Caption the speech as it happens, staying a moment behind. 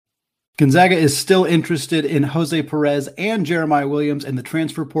Gonzaga is still interested in Jose Perez and Jeremiah Williams in the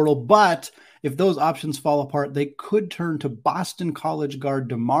transfer portal, but if those options fall apart, they could turn to Boston College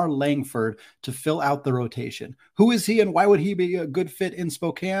guard Demarr Langford to fill out the rotation. Who is he and why would he be a good fit in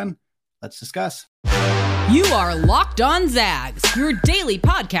Spokane? Let's discuss. You are Locked On Zags, your daily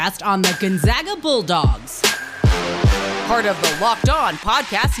podcast on the Gonzaga Bulldogs. Part of the Locked On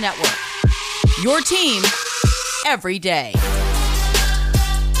Podcast Network. Your team every day.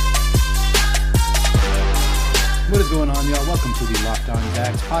 What is going on, y'all? Welcome to the Locked On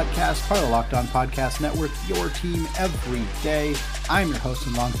Zags podcast, part of the Locked On Podcast Network, your team every day. I'm your host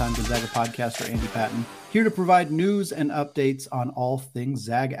and longtime Gonzaga podcaster, Andy Patton, here to provide news and updates on all things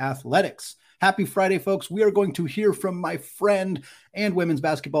Zag athletics. Happy Friday, folks. We are going to hear from my friend and women's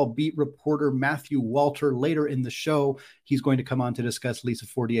basketball beat reporter Matthew Walter later in the show. He's going to come on to discuss Lisa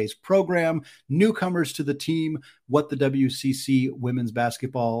Fortier's program, newcomers to the team, what the WCC women's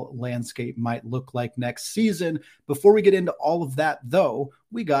basketball landscape might look like next season. Before we get into all of that, though,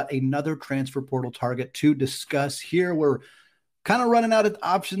 we got another transfer portal target to discuss here. We're kind of running out of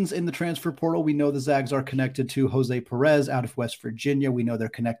options in the transfer portal. We know the Zags are connected to Jose Perez out of West Virginia. We know they're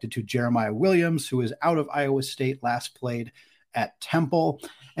connected to Jeremiah Williams, who is out of Iowa State, last played at Temple.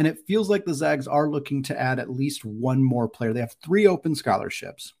 And it feels like the Zags are looking to add at least one more player. They have 3 open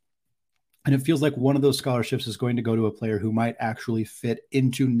scholarships. And it feels like one of those scholarships is going to go to a player who might actually fit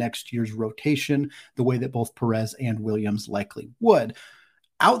into next year's rotation, the way that both Perez and Williams likely would.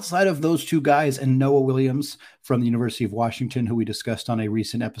 Outside of those 2 guys and Noah Williams from the University of Washington, who we discussed on a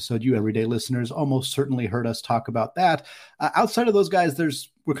recent episode, you everyday listeners almost certainly heard us talk about that. Outside of those guys,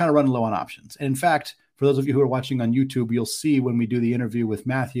 we're kind of running low on options. And in fact, for those of you who are watching on YouTube, you'll see when we do the interview with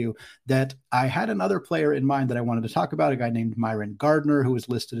Matthew that I had another player in mind that I wanted to talk about, a guy named Myron Gardner, who is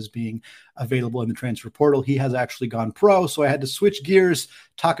listed as being available in the transfer portal. He has actually gone pro, so I had to switch gears,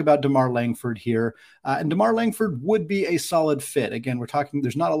 talk about Demarr Langford here. And Demarr Langford would be a solid fit. Again,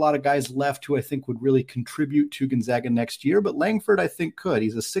 there's not a lot of guys left who I think would really contribute to Gonzaga next year, but Langford I think could.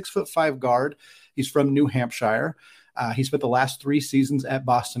 He's a 6'5" guard. He's from New Hampshire. He spent the last 3 seasons at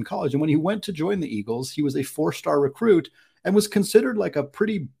Boston College. And when he went to join the Eagles, he was a 4-star recruit and was considered like a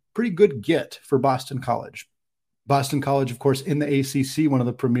pretty good get for Boston College. Boston College, of course, in the ACC, one of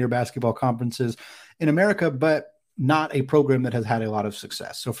the premier basketball conferences in America, but not a program that has had a lot of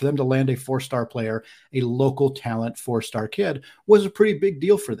success. So for them to land a 4-star player, a local talent 4-star kid, was a pretty big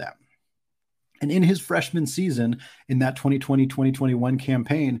deal for them. And in his freshman season, in that 2020-2021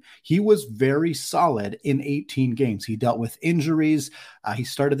 campaign, he was very solid in 18 games. He dealt with injuries. He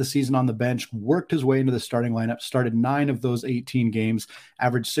started the season on the bench, worked his way into the starting lineup, started 9 of those 18 games,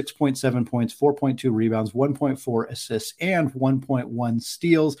 averaged 6.7 points, 4.2 rebounds, 1.4 assists, and 1.1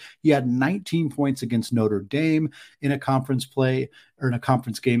 steals. He had 19 points against Notre Dame in a conference game, shot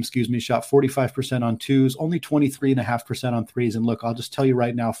 45% on 2s, only 23.5% on 3s. And look, I'll just tell you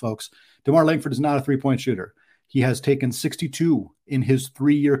right now, folks, Demarr Langford is not a 3-point shooter. He has taken 62 in his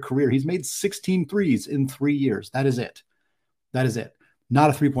 3-year career. He's made 16 threes in 3 years. That is it.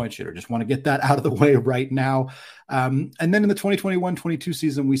 Not a 3-point shooter. Just want to get that out of the way right now. And then in the 2021-22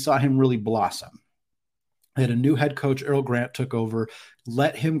 season, we saw him really blossom. They had a new head coach, Earl Grant, took over,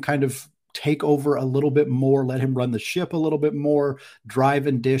 let him kind of take over a little bit more, let him run the ship a little bit more, drive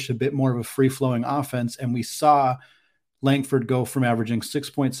and dish a bit more of a free-flowing offense. And we saw Langford go from averaging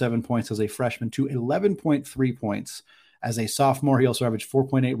 6.7 points as a freshman to 11.3 points as a sophomore. He also averaged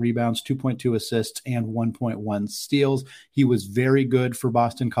 4.8 rebounds, 2.2 assists, and 1.1 steals. He was very good for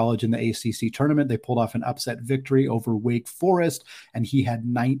Boston College in the ACC tournament. They pulled off an upset victory over Wake Forest, and he had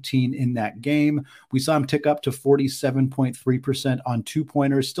 19 in that game. We saw him tick up to 47.3% on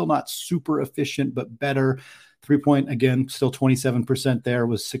 2-pointers. Still not super efficient, but better. 3-point, again, still 27% there,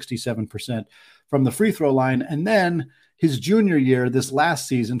 was 67% from the free throw line. And then his junior year, this last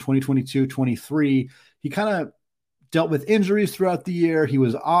season, 2022-23, he kind of dealt with injuries throughout the year. He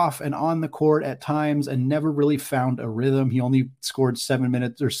was off and on the court at times and never really found a rhythm. He only scored 7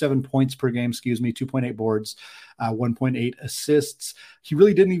 points per game, 2.8 boards, 1.8 assists. He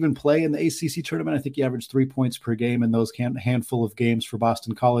really didn't even play in the ACC tournament. I think he averaged 3 points per game in those handful of games for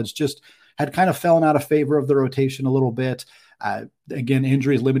Boston College. Just had kind of fallen out of favor of the rotation a little bit. Again,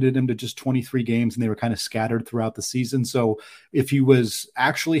 injuries limited him to just 23 games, and they were kind of scattered throughout the season. So if he was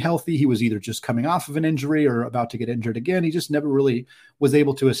actually healthy, he was either just coming off of an injury or about to get injured again. He just never really was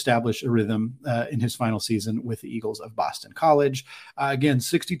able to establish a rhythm in his final season with the Eagles of Boston College. Again,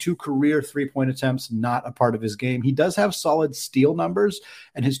 62 career 3-point attempts, not a part of his game. He does have solid steal numbers,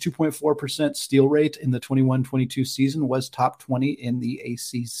 and his 2.4% steal rate in the 21-22 season was top 20 in the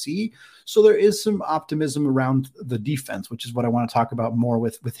ACC. So there is some optimism around the defense, which is what I want to talk about more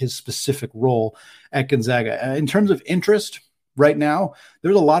with his specific role at Gonzaga. In terms of interest, right now,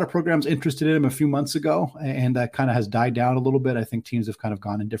 there's a lot of programs interested in him a few months ago, and that kind of has died down a little bit. I think teams have kind of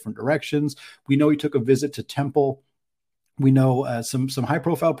gone in different directions. We know he took a visit to Temple. We know some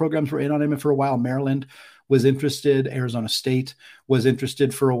high-profile programs were in on him for a while. Maryland was interested. Arizona State was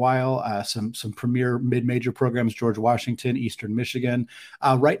interested for a while. Some premier mid-major programs, George Washington, Eastern Michigan.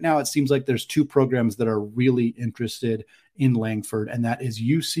 Right now, it seems like there's two programs that are really interested in Langford, and that is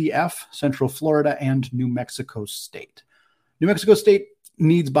UCF, Central Florida, and New Mexico State. New Mexico State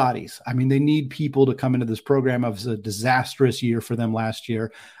needs bodies. I mean, they need people to come into this program. It was a disastrous year for them last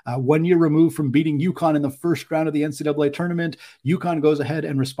year. 1 year removed from beating UConn in the first round of the NCAA tournament, UConn goes ahead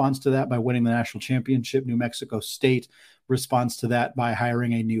and responds to that by winning the national championship. New Mexico State responds to that by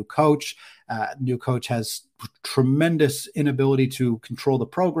hiring a new coach. New coach has tremendous inability to control the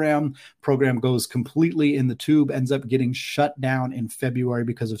program. Program goes completely in the tube, ends up getting shut down in February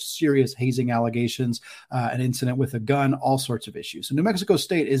because of serious hazing allegations, an incident with a gun, all sorts of issues. So New Mexico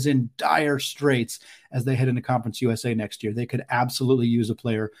State is in dire straits as they head into Conference USA next year. They could absolutely use a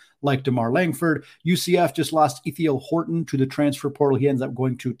player like Demarr Langford. UCF just lost Ethiel Horton to the transfer portal. He ends up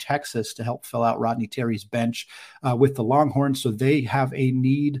going to Texas to help fill out Rodney Terry's bench with the Longhorns. So they have a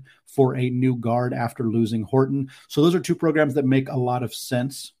need for a new guard after losing Horton. So those are two programs that make a lot of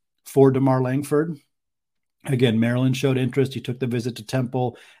sense for Demarr Langford. Again, Maryland showed interest. He took the visit to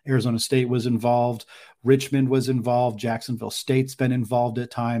Temple. Arizona State was involved. Richmond was involved. Jacksonville State's been involved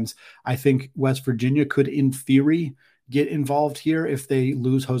at times. I think West Virginia could, in theory, get involved here if they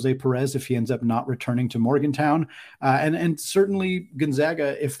lose Jose Perez, if he ends up not returning to Morgantown. And certainly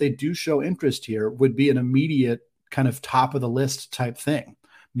Gonzaga, if they do show interest here, would be an immediate kind of top of the list type thing.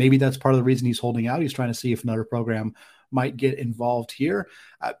 Maybe that's part of the reason he's holding out. He's trying to see if another program might get involved here.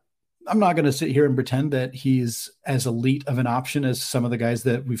 I'm not going to sit here and pretend that he's as elite of an option as some of the guys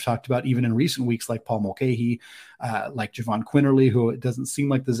that we've talked about, even in recent weeks, like Paul Mulcahy, like Javon Quinterly, who it doesn't seem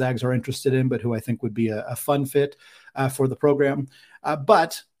like the Zags are interested in, but who I think would be a fun fit for the program.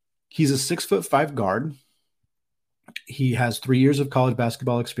 But he's a 6'5" guard. He has 3 years of college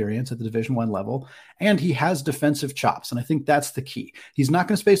basketball experience at the Division I level, and he has defensive chops. And I think that's the key. He's not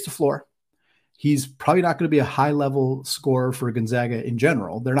going to space the floor. He's probably not going to be a high-level scorer for Gonzaga in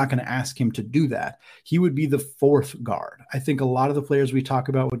general. They're not going to ask him to do that. He would be the fourth guard. I think a lot of the players we talk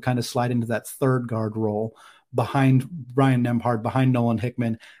about would kind of slide into that third guard role behind Brian Nembhard, behind Nolan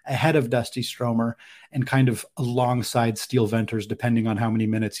Hickman, ahead of Dusty Stromer, and kind of alongside Steele Venters, depending on how many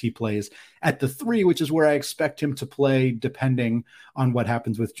minutes he plays at the three, which is where I expect him to play, depending on what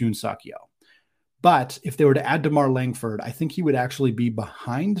happens with Jun Sakio. But if they were to add Demarr Langford, I think he would actually be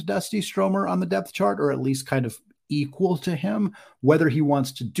behind Dusty Stromer on the depth chart, or at least kind of equal to him. Whether he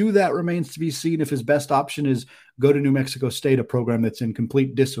wants to do that remains to be seen. If his best option is go to New Mexico State, a program that's in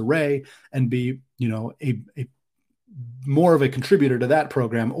complete disarray, and be, a more of a contributor to that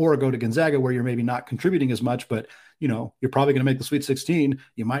program, or go to Gonzaga where you're maybe not contributing as much, but you're probably going to make the Sweet 16.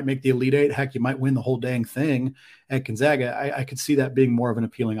 You might make the Elite Eight. Heck, you might win the whole dang thing at Gonzaga. I could see that being more of an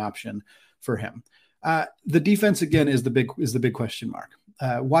appealing option for him. The defense, again, is the big question mark.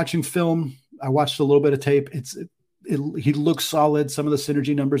 Watching film, I watched a little bit of tape. He looks solid. Some of the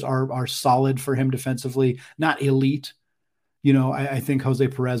synergy numbers are solid for him defensively, not elite. I think Jose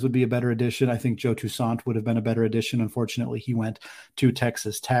Perez would be a better addition. I think Joe Toussaint would have been a better addition. Unfortunately, he went to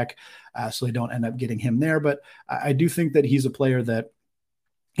Texas Tech, so they don't end up getting him there. But I do think that he's a player that,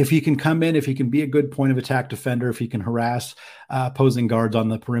 if he can come in, if he can be a good point of attack defender, if he can harass opposing guards on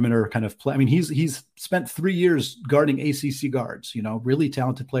the perimeter kind of play. I mean, he's spent 3 years guarding ACC guards, really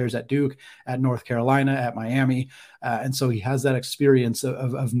talented players at Duke, at North Carolina, at Miami. And so he has that experience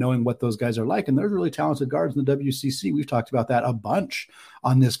of knowing what those guys are like. And there's really talented guards in the WCC. We've talked about that a bunch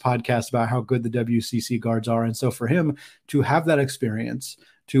on this podcast about how good the WCC guards are. And so for him to have that experience,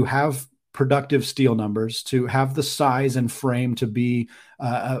 to have productive steal numbers, to have the size and frame to be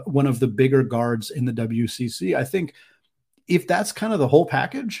one of the bigger guards in the WCC, I think if that's kind of the whole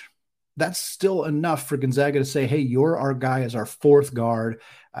package, that's still enough for Gonzaga to say, hey, you're our guy as our fourth guard,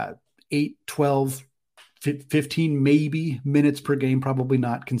 8, 12, 15 maybe minutes per game, probably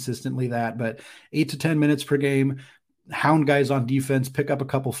not consistently that, but 8 to 10 minutes per game. Hound guys on defense, pick up a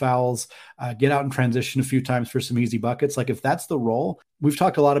couple fouls, get out in transition a few times for some easy buckets. Like, if that's the role, we've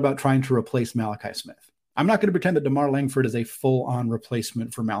talked a lot about trying to replace Malachi Smith. I'm not going to pretend that Demarr Langford is a full-on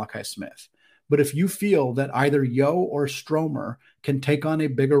replacement for Malachi Smith. But if you feel that either Yo or Stromer can take on a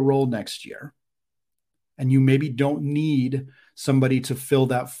bigger role next year, and you maybe don't need somebody to fill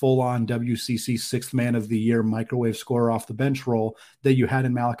that full-on WCC sixth man of the year microwave scorer off the bench role that you had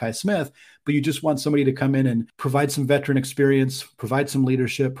in Malachi Smith, but you just want somebody to come in and provide some veteran experience, provide some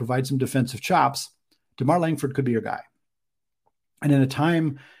leadership, provide some defensive chops. Demarr Langford could be your guy. And in a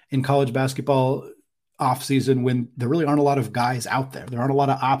time in college basketball offseason when there really aren't a lot of guys out there, there aren't a lot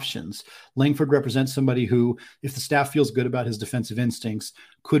of options, Langford represents somebody who, if the staff feels good about his defensive instincts,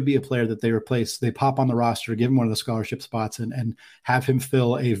 could be a player that they replace. They pop on the roster, give him one of the scholarship spots, and have him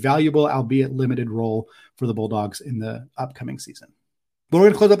fill a valuable, albeit limited, role for the Bulldogs in the upcoming season. But we're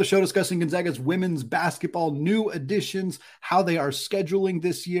going to close out the show discussing Gonzaga's women's basketball new additions, how they are scheduling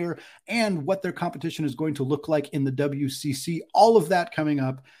this year, and what their competition is going to look like in the WCC. All of that coming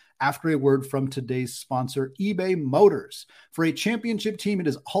up after a word from today's sponsor, eBay Motors. For a championship team, it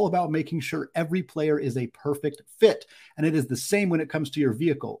is all about making sure every player is a perfect fit. And it is the same when it comes to your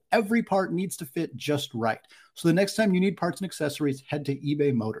vehicle. Every part needs to fit just right. So the next time you need parts and accessories, head to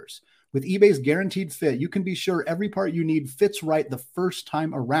eBay Motors. With eBay's guaranteed fit, you can be sure every part you need fits right the first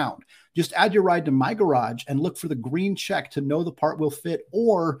time around. Just add your ride to My Garage and look for the green check to know the part will fit,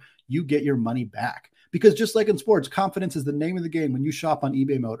 or you get your money back. Because just like in sports, confidence is the name of the game when you shop on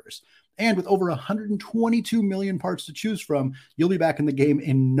eBay Motors. And with over 122 million parts to choose from, you'll be back in the game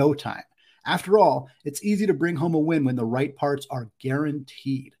in no time. After all, it's easy to bring home a win when the right parts are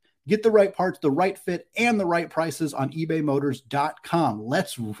guaranteed. Get the right parts, the right fit, and the right prices on ebaymotors.com.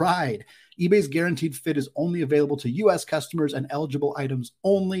 Let's ride. eBay's guaranteed fit is only available to U.S. customers and eligible items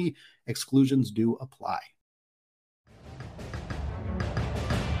only. Exclusions do apply.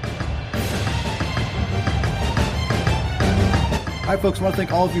 All right, folks, I want to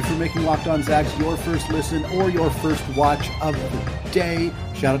thank all of you for making Locked On Zags your first listen or your first watch of the day.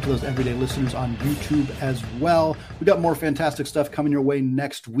 Shout out to those everyday listeners on YouTube as well. We got more fantastic stuff coming your way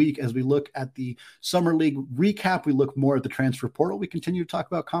next week as we look at the Summer League recap. We look more at the transfer portal. We continue to talk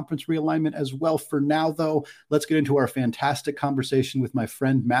about conference realignment as well. For now, though, let's get into our fantastic conversation with my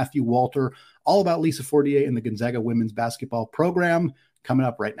friend Matthew Walter, all about Lisa Fortier and the Gonzaga women's basketball program, coming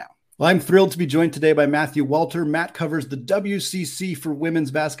up right now. Well, I'm thrilled to be joined today by Matthew Walter. Matt covers the WCC for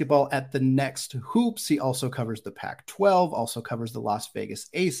women's basketball at the Next Hoops. He also covers the Pac-12, also covers the Las Vegas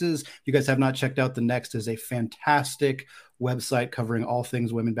Aces. If you guys have not checked out The Next, is a fantastic website covering all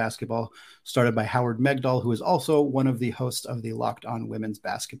things women basketball, started by Howard Megdal, who is also one of the hosts of the Locked On Women's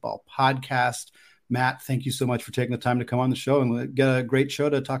Basketball podcast. Matt, thank you so much for taking the time to come on the show, and we'll get a great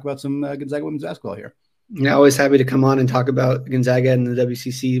show to talk about some Gonzaga women's basketball here. Yeah, always happy to come on and talk about Gonzaga and the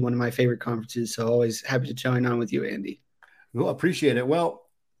WCC, one of my favorite conferences. So always happy to join on with you, Andy. Well, appreciate it. Well,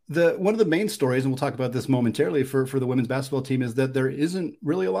 one of the main stories, and we'll talk about this momentarily for the women's basketball team, is that there isn't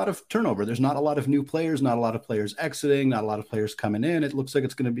really a lot of turnover. There's not a lot of new players, not a lot of players exiting, not a lot of players coming in. It looks like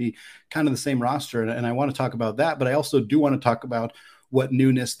it's going to be kind of the same roster. And I want to talk about that, but I also do want to talk about what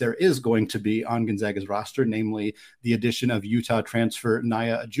newness there is going to be on Gonzaga's roster, namely the addition of Utah transfer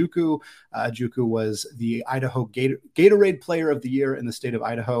Naya Ojukwu. Ojukwu was the Idaho Gatorade Player of the Year in the state of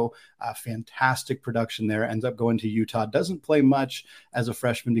Idaho. Fantastic production there. Ends up going to Utah. Doesn't play much as a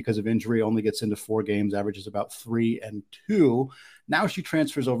freshman because of injury. Only gets into 4 games, averages about 3 and 2. Now she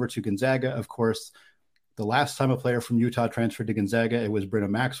transfers over to Gonzaga. Of course, the last time a player from Utah transferred to Gonzaga, it was Britta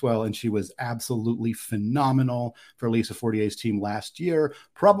Maxwell, and she was absolutely phenomenal for Lisa Fortier's team last year.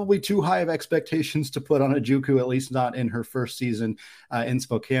 Probably too high of expectations to put on Ojukwu, at least not in her first season in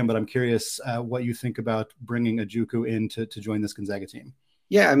Spokane. But I'm curious what you think about bringing Ojukwu in to join this Gonzaga team.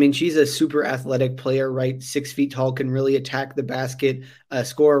 Yeah, I mean, she's a super athletic player, right? 6 feet tall, can really attack the basket,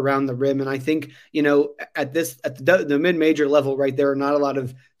 score around the rim. And I think, at the mid-major level, right, there are not a lot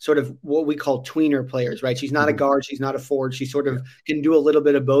of sort of what we call tweener players, right? She's not a guard. She's not a forward. She sort of can do a little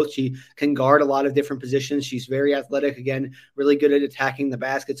bit of both. She can guard a lot of different positions. She's very athletic, again, really good at attacking the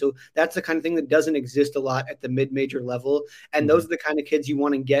basket. So that's the kind of thing that doesn't exist a lot at the mid-major level. And those are the kind of kids you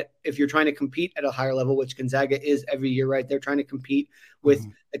want to get if you're trying to compete at a higher level, which Gonzaga is every year, right? They're trying to compete with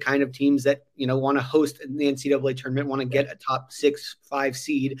the kind of teams that, want to host the NCAA tournament, want to get a top 6-5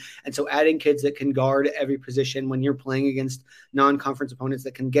 seed. And so adding kids that can guard every position when you're playing against non-conference opponents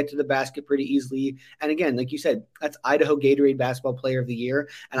that can get to the basket pretty easily. And again, like you said, that's Idaho Gatorade Basketball Player of the Year.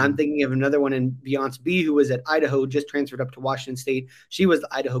 And I'm thinking of another one in Beyonce B, who was at Idaho, just transferred up to Washington State. She was the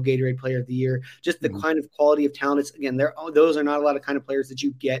Idaho Gatorade Player of the Year. Just the kind of quality of talent. Again, those are not a lot of kind of players that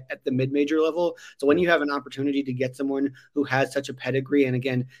you get at the mid-major level. So when you have an opportunity to get someone who has such a pedigree and,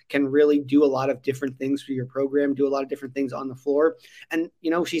 again, and can really do a lot of different things for your program, do a lot of different things on the floor. And,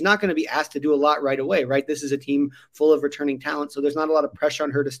 she's not going to be asked to do a lot right away, right? This is a team full of returning talent. So there's not a lot of pressure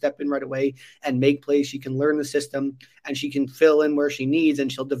on her to step in right away and make plays. She can learn the system and she can fill in where she needs,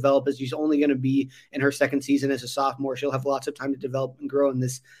 and she'll develop as she's only going to be in her second season as a sophomore. She'll have lots of time to develop and grow in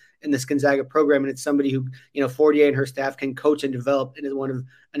this Gonzaga program. And it's somebody who, Fortier and her staff can coach and develop, and is one of,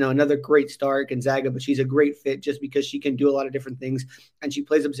 another great star at Gonzaga, but she's a great fit just because she can do a lot of different things. And she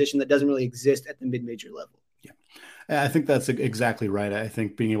plays a position that doesn't really exist at the mid-major level. Yeah. I think that's exactly right. I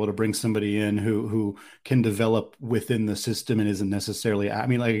think being able to bring somebody in who can develop within the system and isn't necessarily,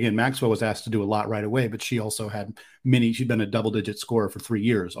 again, Maxwell was asked to do a lot right away, but she also had she'd been a double-digit scorer for 3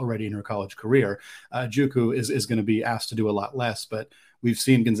 years already in her college career. Juku is going to be asked to do a lot less, but we've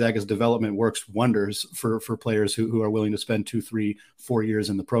seen Gonzaga's development works wonders for players who are willing to spend 2, 3, 4 years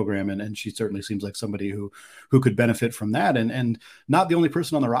in the program. And she certainly seems like somebody who could benefit from that. And not the only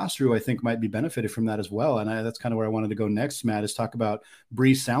person on the roster who I think might be benefited from that as well. And that's kind of where I wanted to go next, Matt, is talk about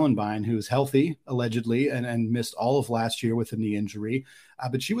Bree Salenbine, who's healthy, allegedly, and missed all of last year with a knee injury.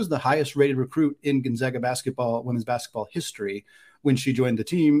 But she was the highest rated recruit in Gonzaga women's basketball history. When she joined the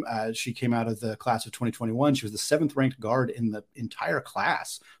team, she came out of the class of 2021. She was the 7th ranked guard in the entire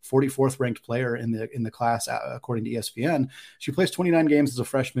class, 44th ranked player in the class, according to ESPN. She placed 29 games as a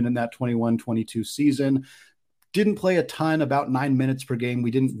freshman in that 21-22 season. Didn't play a ton, about 9 minutes per game. We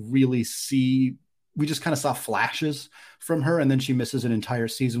just kind of saw flashes from her, and then she misses an entire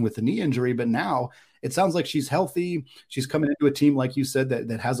season with the knee injury. But now it sounds like she's healthy. She's coming into a team, like you said,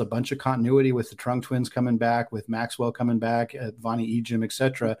 that has a bunch of continuity with the Trunk twins coming back, with Maxwell coming back, Vonnie Ejim, et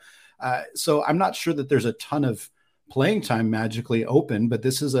cetera. So I'm not sure that there's a ton of playing time magically open, but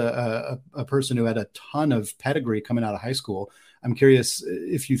this is a person who had a ton of pedigree coming out of high school. I'm curious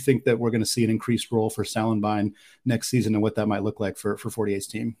if you think that we're going to see an increased role for Salenbine next season and what that might look like for 48's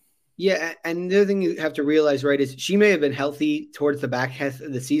team. Yeah, and the other thing you have to realize, right, is she may have been healthy towards the back half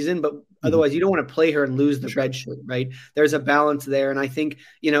of the season, but otherwise you don't want to play her and lose the red shirt, right? There's a balance there. And I think,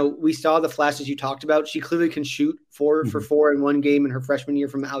 we saw the flashes you talked about. She clearly can shoot 4 for 4 in one game in her freshman year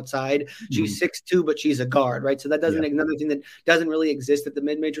from the outside. She's 6'2", but she's a guard, right? So that doesn't, another thing that doesn't really exist at the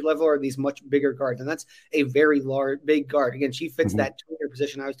mid-major level are these much bigger guards. And that's a very big guard. Again, she fits that two-year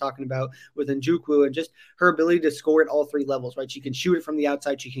position I was talking about with Njoku, and just her ability to score at all 3 levels, right? She can shoot it from the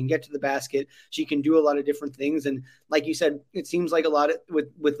outside. She can get to the basket. She can do a lot of different things. And like you said, it seems like a lot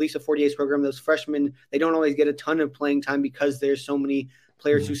with Lisa Fortier's program, those freshmen, they don't always get a ton of playing time because there's so many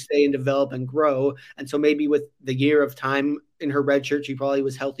players who stay and develop and grow. And so maybe with the year of time in her red shirt, she probably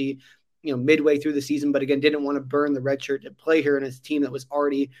was healthy, midway through the season, but again, didn't want to burn the red shirt to play her in a team that was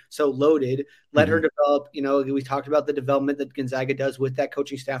already so loaded. Let her develop. We talked about the development that Gonzaga does with that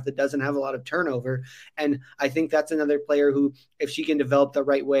coaching staff that doesn't have a lot of turnover. And I think that's another player who, if she can develop the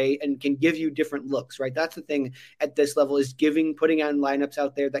right way and can give you different looks, right? That's the thing at this level, is putting on lineups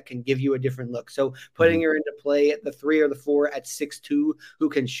out there that can give you a different look. So putting her into play at the 3 or the 4 at 6'2", who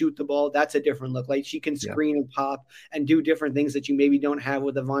can shoot the ball, that's a different look. Like she can screen and pop and do different things that you maybe don't have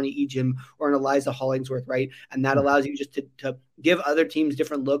with a Vonnie Ejim or an Eliza Hollingsworth, right? And that allows you just to give other teams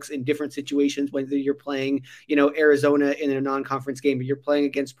different looks in different situations, whether you're playing, Arizona in a non-conference game, or you're playing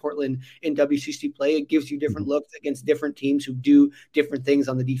against Portland in WCC play. It gives you different looks against different teams who do different things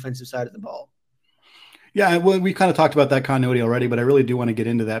on the defensive side of the ball. Yeah, well, we kind of talked about that continuity already, but I really do want to get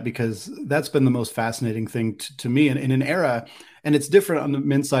into that because that's been the most fascinating thing to me in an era. And it's different on the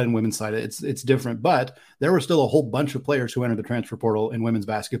men's side and women's side. It's different, but there were still a whole bunch of players who entered the transfer portal in women's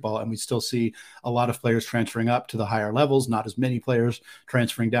basketball. And we still see a lot of players transferring up to the higher levels, not as many players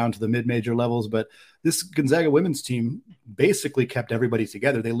transferring down to the mid-major levels. But this Gonzaga women's team basically kept everybody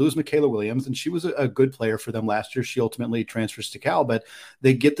together. They lose Michaela Williams, and she was a good player for them last year. She ultimately transfers to Cal, but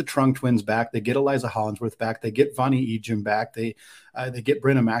they get the Trunk twins back. They get Eliza Hollingsworth back. They get Vonnie Ejim back. They get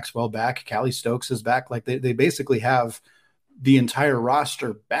Brenna Maxwell back. Callie Stokes is back. Like they basically have the entire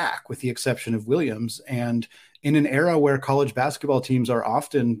roster back with the exception of Williams. And in an era where college basketball teams are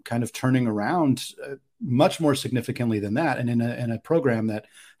often kind of turning around much more significantly than that, and in a program that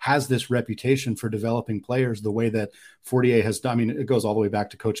has this reputation for developing players the way that Fortier has done, I mean, it goes all the way back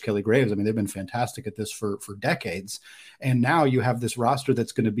to Coach Kelly Graves. I mean, they've been fantastic at this for decades. And now you have this roster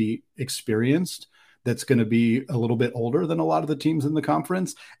that's going to be experienced, that's going to be a little bit older than a lot of the teams in the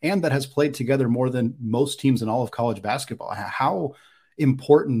conference, and that has played together more than most teams in all of college basketball. How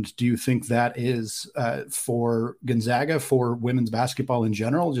important do you think that is for Gonzaga, for women's basketball in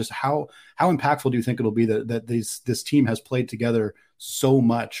general? Just how impactful do you think it'll be that this team has played together so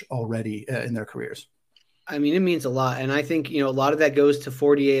much already in their careers? I mean, it means a lot. And I think, a lot of that goes to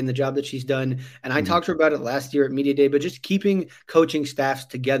Fortier and the job that she's done. And I talked to her about it last year at Media Day, but just keeping coaching staffs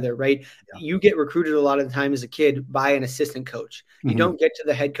together, right? Yeah. You get recruited a lot of the time as a kid by an assistant coach. You don't get to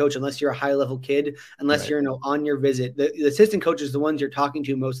the head coach unless you're a high level kid, unless you're on your visit. The assistant coach is the ones you're talking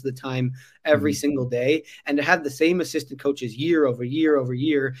to most of the time, every single day. And to have the same assistant coaches year over year over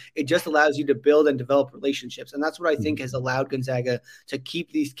year, it just allows you to build and develop relationships. And that's what I think has allowed Gonzaga to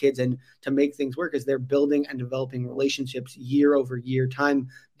keep these kids and to make things work, is they're building and developing relationships year over year,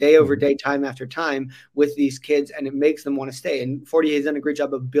 day over day, time after time with these kids, and it makes them want to stay. And Fortier has done a great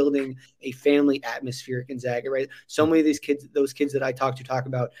job of building a family atmosphere at Gonzaga, right? So many of these kids, those kids that I talk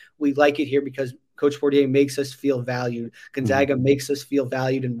about, we like it here because Coach Fortier makes us feel valued. Gonzaga makes us feel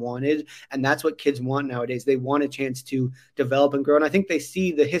valued and wanted. And that's what kids want nowadays. They want a chance to develop and grow. And I think they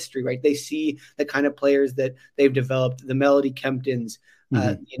see the history, right? They see the kind of players that they've developed, the Melody Kemptons,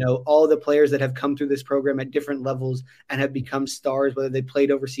 all the players that have come through this program at different levels and have become stars, whether they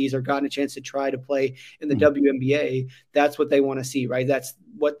played overseas or gotten a chance to try to play in the WNBA. That's what they want to see, right? That's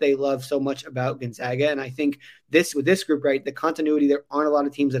what they love so much about Gonzaga. And I think with this group, right, the continuity, there aren't a lot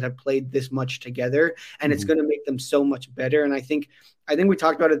of teams that have played this much together, and it's going to make them so much better. And I think we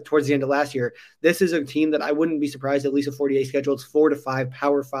talked about it towards the end of last year. This is a team that I wouldn't be surprised if Lisa Fortier scheduled 4 to 5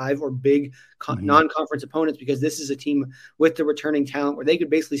 Power 5 or big non-conference opponents, because this is a team with the returning talent where they could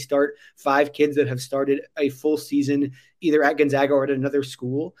basically start 5 kids that have started a full season either at Gonzaga or at another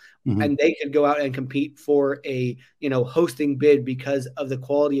school, and they could go out and compete for a hosting bid because of the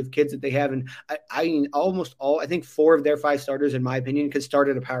quality of kids that they have. And I mean, I think 4 of their 5 starters, in my opinion, could start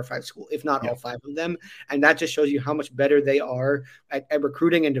at a Power 5 school, if not all 5 of them. And that just shows you how much better they are at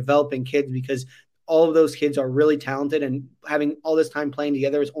recruiting and developing kids, because all of those kids are really talented, and having all this time playing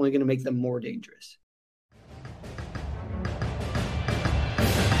together is only going to make them more dangerous.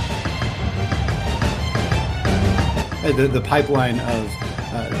 The pipeline of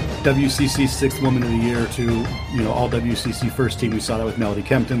WCC 6th Woman of the Year to all WCC first team. We saw that with Melody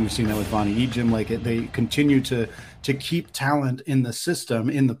Kempton. We've seen that with Vonnie Ejim. They continue to keep talent in the system,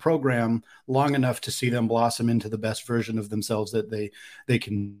 in the program, long enough to see them blossom into the best version of themselves that they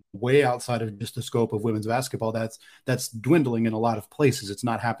can, way outside of just the scope of women's basketball. That's dwindling in a lot of places. It's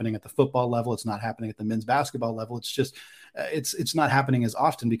not happening at the football level. It's not happening at the men's basketball level. It's just it's not happening as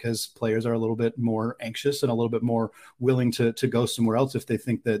often because players are a little bit more anxious and a little bit more willing to go somewhere else if they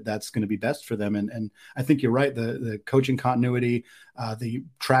think that that's going to be best for them. And I think you're right. The coaching continuity, the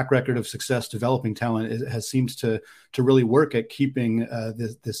track record of success developing talent has seemed to really work at keeping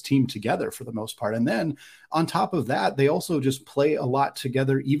this team together for the most part. And then on top of that, they also just play a lot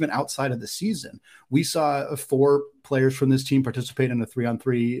together even outside of the season. We saw 4 players from this team participate in a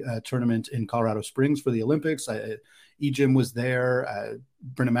 3-on-3 tournament in Colorado Springs for the Olympics. Ejim was there.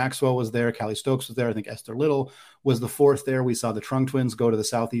 Brenna Maxwell was there. Callie Stokes was there. I think Esther Little was the 4th there. We saw the Trung Twins go to the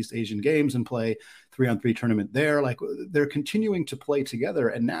Southeast Asian Games and play 3-on-3 tournament there. They're continuing to play together.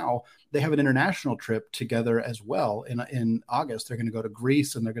 And now they have an international trip together as well. In August, they're going to go to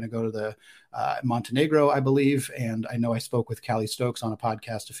Greece, and they're going to go to the Montenegro, I believe. And I know I spoke with Callie Stokes on a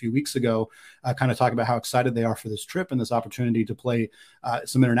podcast a few weeks ago, kind of talking about how excited they are for this trip and this opportunity to play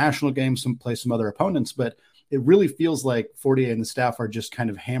some international games, play some other opponents. But it really feels like Fortier and the staff are just kind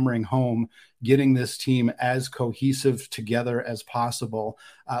of hammering home, getting this team as cohesive together as possible,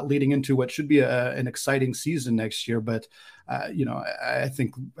 leading into what should be an exciting season next year. But, I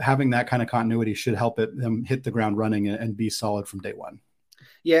think having that kind of continuity should help them hit the ground running and be solid from day one.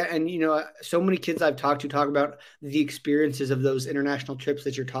 Yeah. And, so many kids I've talked to talk about the experiences of those international trips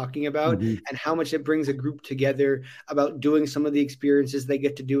that you're talking about, and how much it brings a group together, about doing some of the experiences they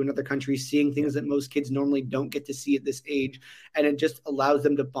get to do in other countries, seeing things that most kids normally don't get to see at this age. And it just allows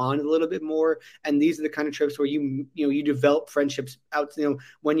them to bond a little bit more. And these are the kind of trips where you develop friendships out,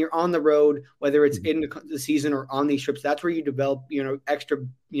 when you're on the road, whether it's in the season or on these trips, that's where you develop, extra,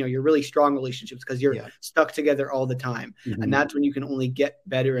 your really strong relationships, because you're stuck together all the time. And that's when you can only get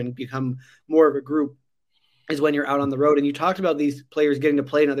better and become more of a group, is when you're out on the road. And you talked about these players getting to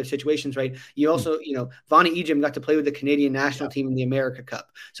play in other situations, right? You also, Vonnie Ejim got to play with the Canadian national team in the America Cup.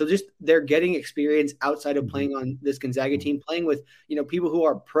 So just they're getting experience outside of playing on this Gonzaga team, playing with, people who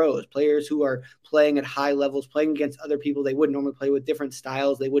are pros, players who are playing at high levels, playing against other people they wouldn't normally play with, different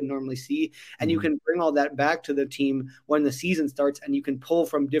styles they wouldn't normally see. And you can bring all that back to the team when the season starts, and you can pull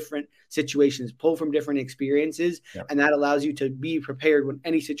from different situations, pull from different experiences. And that allows you to be prepared when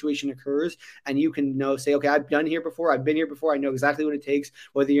any situation occurs. And you can say, okay, I've done here before. I've been here before. I know exactly what it takes,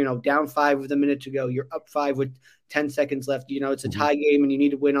 whether you're down 5 with a minute to go, you're up 5 with 10 seconds left. It's a tie game and you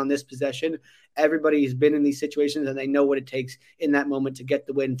need to win on this possession. Everybody has been in these situations and they know what it takes in that moment to get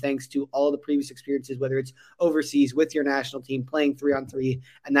the win, thanks to all the previous experiences, whether it's overseas with your national team playing 3-on-3.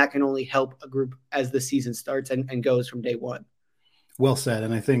 And that can only help a group as the season starts and goes from day one. Well said.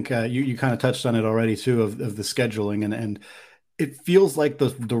 And I think you kind of touched on it already too, of the scheduling, and it feels like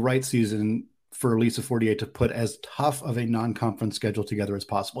the right season for Lisa Fortier to put as tough of a non-conference schedule together as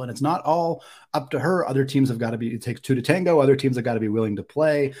possible. And it's not all up to her. Other teams have got to be, it takes two to tango. Other teams have got to be willing to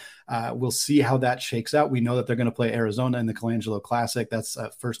play. We'll see how that shakes out. We know that they're going to play Arizona in the Colangelo Classic. That's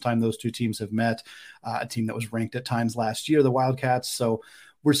the first time those two teams have met, a team that was ranked at times last year, the Wildcats. So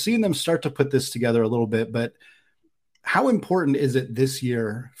we're seeing them start to put this together a little bit, but how important is it this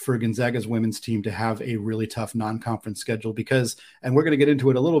year for Gonzaga's women's team to have a really tough non-conference schedule? Because, and we're going to get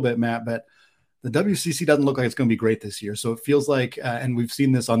into it a little bit, Matt, but the WCC doesn't look like it's going to be great this year. So it feels like, and we've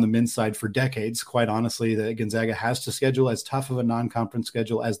seen this on the men's side for decades, quite honestly, that Gonzaga has to schedule as tough of a non-conference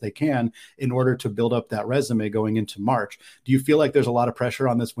schedule as they can in order to build up that resume going into March. Do you feel like there's a lot of pressure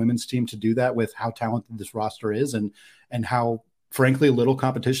on this women's team to do that with how talented this roster is and how, frankly, little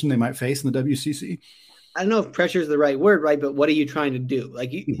competition they might face in the WCC? I don't know if pressure is the right word, right? But what are you trying to do?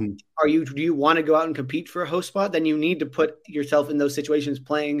 Like, do you want to go out and compete for a host spot? Then you need to put yourself in those situations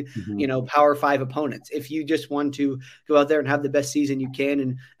playing, Power 5 opponents. If you just want to go out there and have the best season you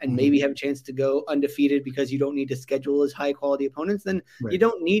can and maybe have a chance to go undefeated because you don't need to schedule as high quality opponents, then you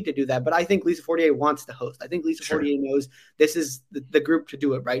don't need to do that. But I think Lisa Fortier wants to host. I think Lisa Fortier knows this is the group to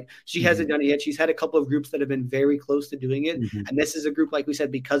do it, right? She hasn't done it yet. She's had a couple of groups that have been very close to doing it. And this is a group, like we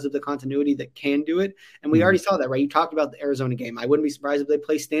said, because of the continuity that can do it. And we already saw that, right? You talked about the Arizona game. I wouldn't be surprised if they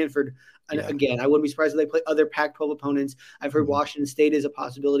play Stanford again. I wouldn't be surprised if they play other Pac-12 opponents. I've heard Washington State is a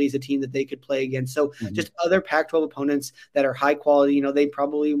possibility, as a team that they could play against. So just other Pac-12 opponents that are high quality. They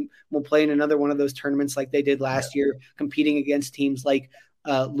probably will play in another one of those tournaments like they did last year, competing against teams like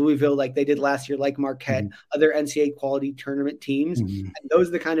Louisville, like they did last year, like Marquette, other NCAA quality tournament teams. And those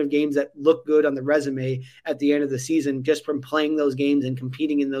are the kind of games that look good on the resume at the end of the season, just from playing those games and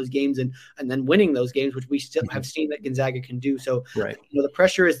competing in those games and then winning those games, which we still have seen that Gonzaga can do. So, the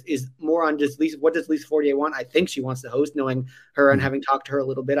pressure is more on just what does Lisa Fortier want? I think she wants to host, knowing her and having talked to her a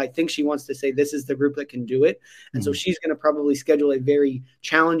little bit. I think she wants to say this is the group that can do it. And so she's going to probably schedule a very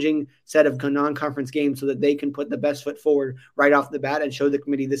challenging set of non-conference games so that they can put the best foot forward right off the bat and show the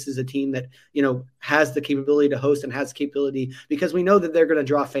committee this is a team that has the capability to host and has capability, because we know that they're going to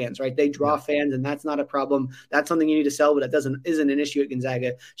draw fans, right? They draw fans, and that's not a problem. That's something you need to sell, but that isn't an issue at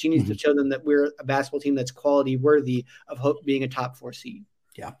Gonzaga. She needs to show them that we're a basketball team that's quality worthy of being a top 4 seed.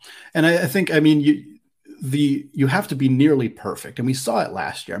 Yeah, and I think you have to be nearly perfect, and we saw it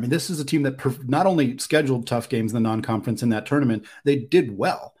last year. This is a team that not only scheduled tough games in the non-conference in that tournament, they did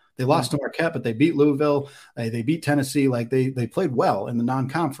well. They lost to Marquette, but they beat Louisville. They beat Tennessee. Like they played well in the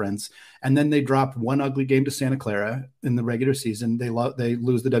non-conference, and then they dropped one ugly game to Santa Clara in the regular season. They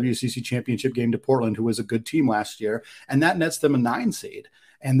lose the WCC championship game to Portland, who was a good team last year, and that nets them a 9 seed.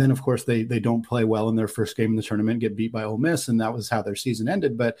 And then, of course, they don't play well in their first game in the tournament, get beat by Ole Miss, and that was how their season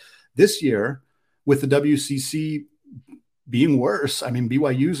ended. But this year, with the WCC being worse,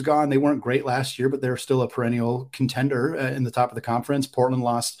 BYU's gone. They weren't great last year, but they're still a perennial contender in the top of the conference. Portland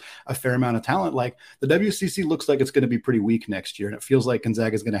lost a fair amount of talent. Like, the WCC looks like it's going to be pretty weak next year, and it feels like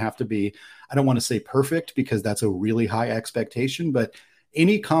Gonzaga is going to have to be, I don't want to say perfect because that's a really high expectation, but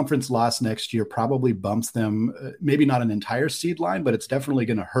any conference loss next year probably bumps them, maybe not an entire seed line, but it's definitely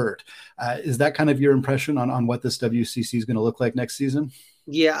going to hurt. Is that kind of your impression on what this WCC is going to look like next season?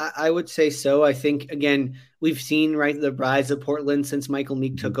 Yeah, I would say so. I think, again, we've seen the rise of Portland since Michael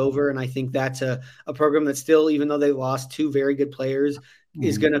Meek took over, and I think that's a program that still, even though they lost 2 very good players,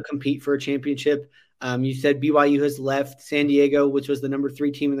 is going to compete for a championship. You said BYU has left. San Diego, which was the number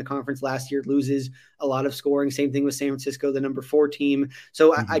 3 team in the conference last year, loses a lot of scoring. Same thing with San Francisco, the number 4 team.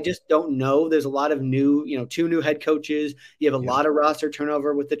 So I just don't know. There's a lot of new, 2 new head coaches. You have a lot of roster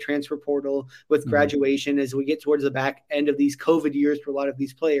turnover with the transfer portal, with graduation as we get towards the back end of these COVID years for a lot of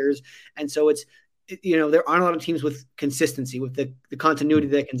these players. And so there aren't a lot of teams with consistency, with the continuity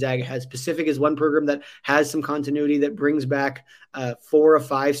that Gonzaga has. Pacific is one program that has some continuity, that brings back 4 or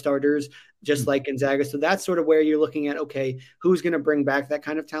 5 starters, just like Gonzaga. So that's sort of where you're looking at, okay, who's going to bring back that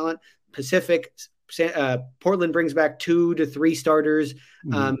kind of talent? Pacific, Portland brings back 2 to 3 starters,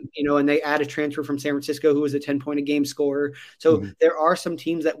 and they add a transfer from San Francisco who was a 10-point-a-game scorer. So there are some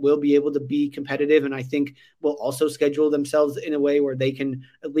teams that will be able to be competitive, and I think will also schedule themselves in a way where they can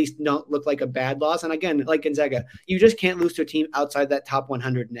at least not look like a bad loss. And again, like Gonzaga, you just can't lose to a team outside that top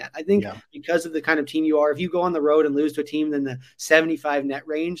 100 net. I think you because of the kind of team you are, if you go on the road and lose to a team in the 75 net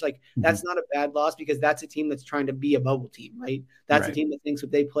range, like that's not a bad loss because that's a team that's trying to be a bubble team, right? That's a team that thinks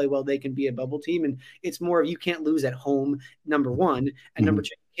if they play well, they can be a bubble team. And it's more of you can't lose at home, number one. And number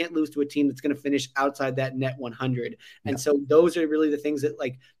two, you can't lose to a team that's going to finish outside that net 100. And so those are really the things that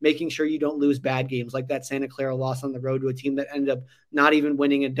like making sure you don't lose bad games, like that Santa Clara loss on the road to a team that ended up not even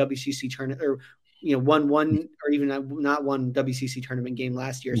winning a WCC tournament or won one or even not one WCC tournament game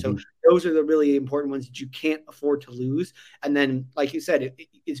last year. So those are the really important ones that you can't afford to lose. And then, like you said,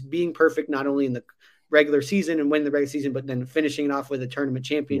 it's being perfect not only in the regular season and win the regular season, but then finishing it off with a tournament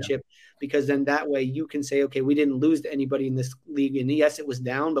championship, because then that way you can say, okay, we didn't lose to anybody in this league. And yes, it was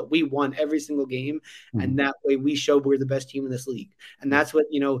down, but we won every single game. And that way we showed we're the best team in this league. And that's what,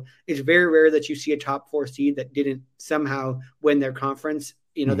 it's very rare that you see a top 4 seed that didn't somehow win their conference.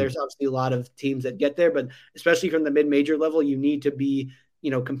 There's obviously a lot of teams that get there, but especially from the mid-major level, you need to be,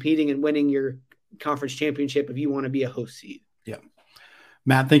 competing and winning your conference championship if you want to be a host seed. Yeah.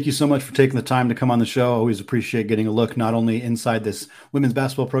 Matt, thank you so much for taking the time to come on the show. I always appreciate getting a look not only inside this women's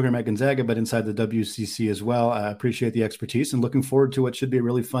basketball program at Gonzaga, but inside the WCC as well. I appreciate the expertise and looking forward to what should be a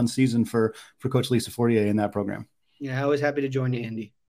really fun season for Coach Lisa Fortier in that program. Yeah, I was happy to join you, Andy.